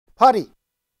putty.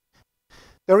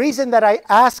 The reason that I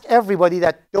ask everybody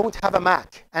that don't have a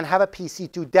Mac and have a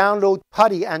PC to download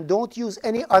putty and don't use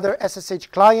any other SSH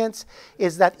clients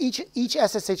is that each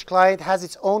SSH client has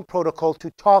its own protocol to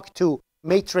talk to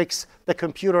Matrix, the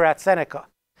computer at Seneca.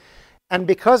 And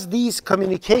because these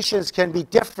communications can be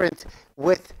different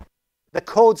with the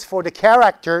codes for the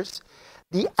characters,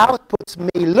 the outputs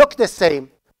may look the same,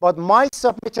 but my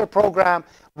submitter program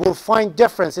will find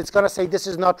difference. It's going to say this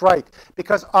is not right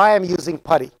because I am using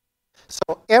putty.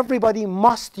 So everybody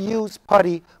must use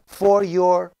putty for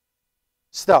your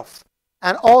stuff.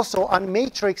 And also on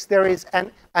Matrix, there is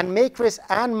on Matrix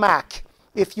and Mac,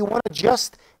 if you want to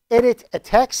just edit a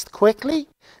text quickly,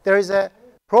 there is a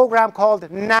program called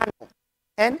Nano,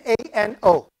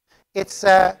 N-A-N-O. It's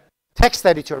a text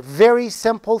editor, very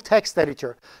simple text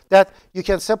editor that you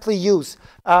can simply use.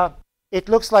 It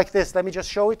looks like this. Let me just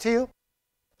show it to you.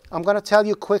 I'm going to tell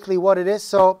you quickly what it is.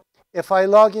 So if I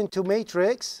log into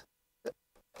Matrix,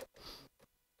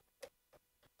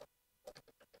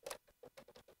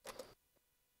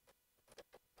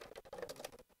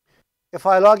 if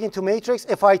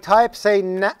I type, say,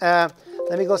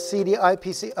 let me go see the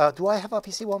IPC. Do I have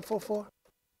IPC144?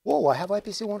 Whoa, I have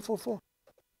IPC144.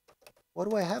 What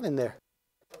do I have in there?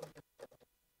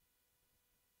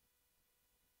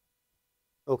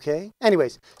 Okay.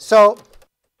 Anyways, so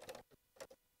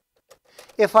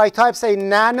if I type, say,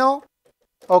 Nano,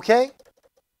 okay,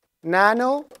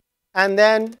 Nano, and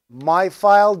then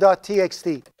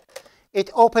myfile.txt. It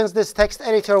opens this text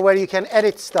editor where you can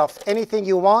edit stuff, anything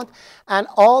you want. And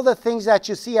all the things that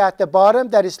you see at the bottom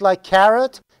that is like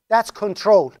caret, that's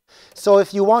control. So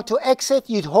if you want to exit,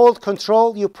 you hold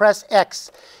control, you press X.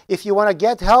 If you want to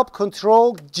get help,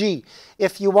 control G.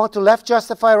 If you want to left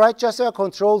justify, right justify,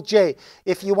 control J.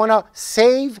 If you want to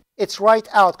save, it's right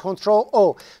out, control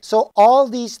O. So all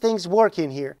these things work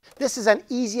in here. This is an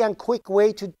easy and quick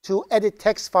way to edit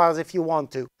text files if you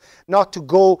want to, not to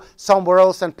go somewhere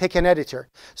else and pick an editor.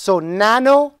 So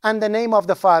Nano and the name of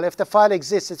the file. If the file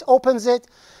exists, it opens it.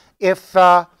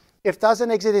 If doesn't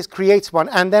exist, it creates one.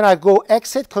 And then I go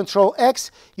exit, control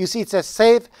X. You see it says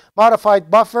save,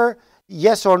 modified buffer,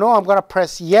 yes or no. I'm going to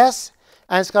press yes.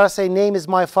 And it's going to say name is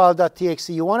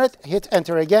myfile.txt. You want it? Hit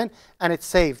enter again, and it's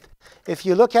saved. If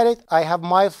you look at it, I have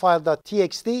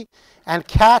myfile.txt. And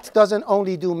cat doesn't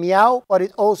only do meow, but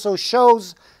it also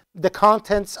shows the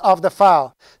contents of the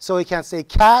file. So we can say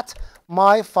cat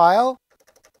myfile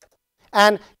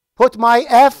and put my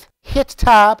F, hit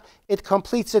tab, it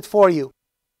completes it for you.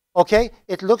 Okay,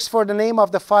 it looks for the name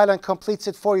of the file and completes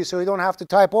it for you, so you don't have to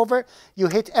type over. You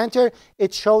hit enter,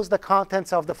 it shows the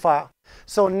contents of the file.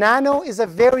 So Nano is a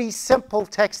very simple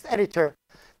text editor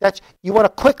that you want to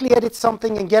quickly edit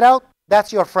something and get out,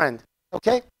 that's your friend.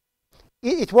 Okay,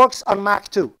 it works on Mac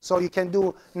too, so you can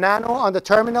do Nano on the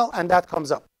terminal and that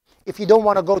comes up. If you don't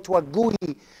want to go to a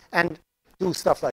GUI and do stuff like that.